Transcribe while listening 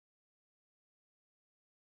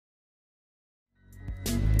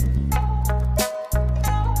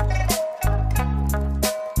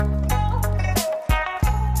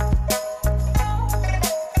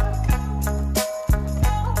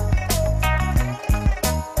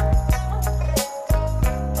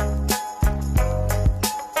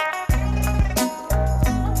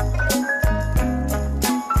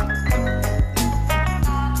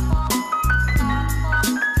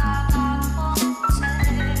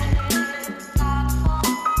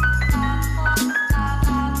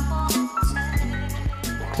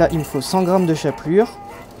là, il me faut 100 g de chapelure,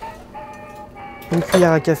 une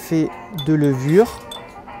cuillère à café de levure.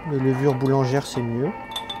 De levure boulangère, c'est mieux.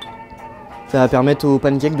 Ça va permettre aux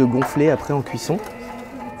pancakes de gonfler après en cuisson.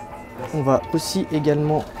 On va aussi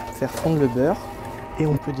également faire fondre le beurre. Et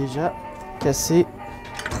on peut déjà casser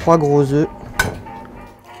 3 gros œufs.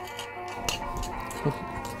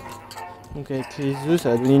 Donc avec les œufs, ça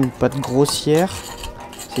va donner une pâte grossière.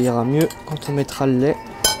 Ça ira mieux quand on mettra le lait.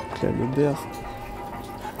 Donc là, le beurre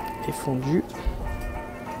est fondu.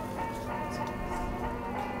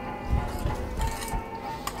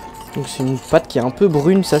 Donc c'est une pâte qui est un peu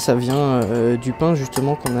brune, ça vient du pain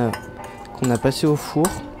justement qu'on a passé au four.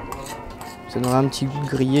 Ça donnera un petit goût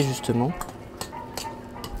grillé justement.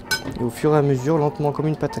 Et au fur et à mesure, lentement comme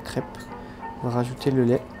une pâte à crêpes, on va rajouter le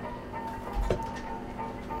lait.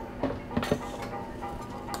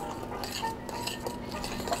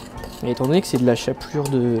 Et étant donné que c'est de la chapelure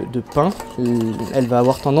de pain, elle va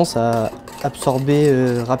avoir tendance à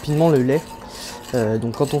absorber rapidement le lait.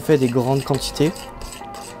 Donc quand on fait des grandes quantités,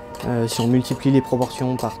 si on multiplie les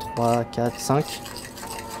proportions par 3, 4, 5,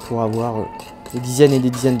 pour avoir des dizaines et des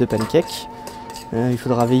dizaines de pancakes, il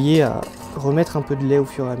faudra veiller à remettre un peu de lait au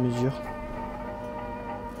fur et à mesure.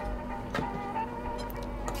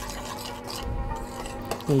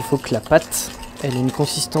 Et il faut que la pâte elle ait une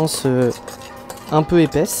consistance un peu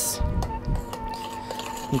épaisse,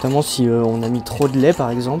 notamment si on a mis trop de lait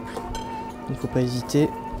par exemple. Il ne faut pas hésiter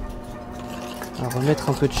à remettre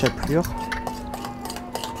un peu de chapelure.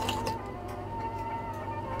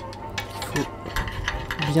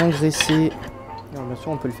 Bien graisser. Alors bien sûr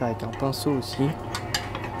on peut le faire avec un pinceau aussi.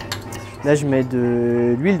 Là je mets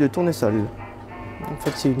de l'huile de tournesol. En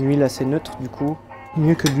fait c'est une huile assez neutre du coup,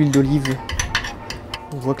 mieux que de l'huile d'olive.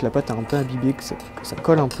 On voit que la pâte est un peu imbibée, que ça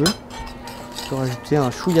colle un peu. On peut rajouter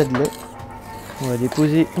un chouïa de lait. On va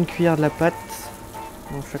déposer une cuillère de la pâte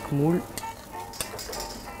dans chaque moule.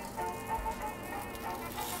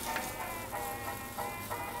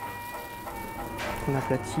 On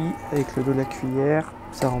aplatit avec le dos de la cuillère,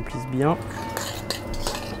 ça remplisse bien.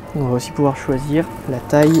 On va aussi pouvoir choisir la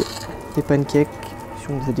taille des pancakes, si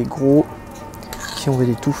on veut des gros, si on veut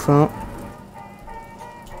des tout fins.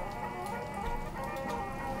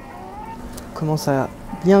 On commence à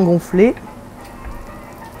bien gonfler.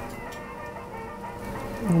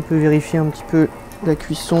 On peut vérifier un petit peu la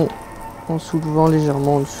cuisson en soulevant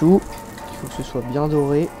légèrement en dessous. Il faut que ce soit bien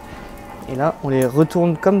doré. Et là, on les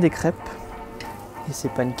retourne comme des crêpes. Et ces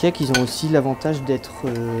pancakes, ils ont aussi l'avantage d'être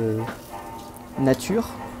nature.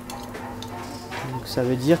 Donc ça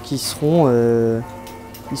veut dire qu'ils sont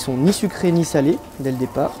ni sucrés ni salés dès le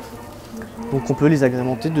départ. Donc on peut les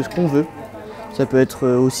agrémenter de ce qu'on veut. Ça peut être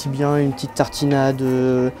aussi bien une petite tartinade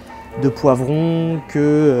de poivron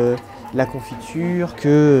que la confiture,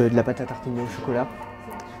 que de la pâte à tartiner au chocolat.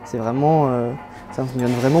 C'est vraiment, ça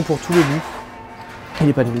fonctionne vraiment pour tous les goûts. Et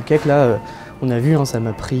les pancakes là, on a vu, hein, ça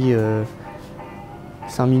m'a pris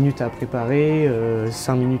 5 minutes à préparer,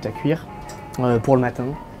 5 minutes à cuire. Pour le matin,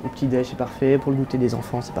 au petit-déj c'est parfait, pour le goûter des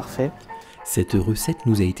enfants c'est parfait. Cette recette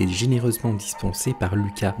nous a été généreusement dispensée par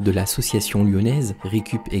Lucas de l'association lyonnaise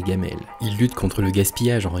Récup et Gamelle. Il lutte contre le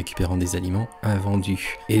gaspillage en récupérant des aliments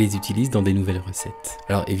invendus et les utilise dans des nouvelles recettes.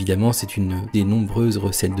 Alors évidemment c'est une des nombreuses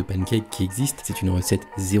recettes de pancakes qui existent, c'est une recette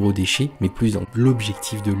zéro déchet mais plus dans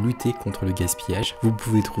l'objectif de lutter contre le gaspillage. Vous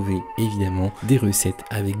pouvez trouver évidemment des recettes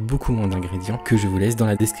avec beaucoup moins d'ingrédients que je vous laisse dans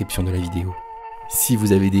la description de la vidéo. Si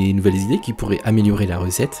vous avez des nouvelles idées qui pourraient améliorer la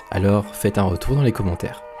recette, alors faites un retour dans les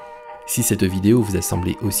commentaires. Si cette vidéo vous a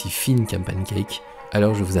semblé aussi fine qu'un pancake,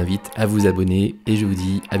 alors je vous invite à vous abonner et je vous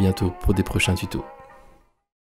dis à bientôt pour des prochains tutos.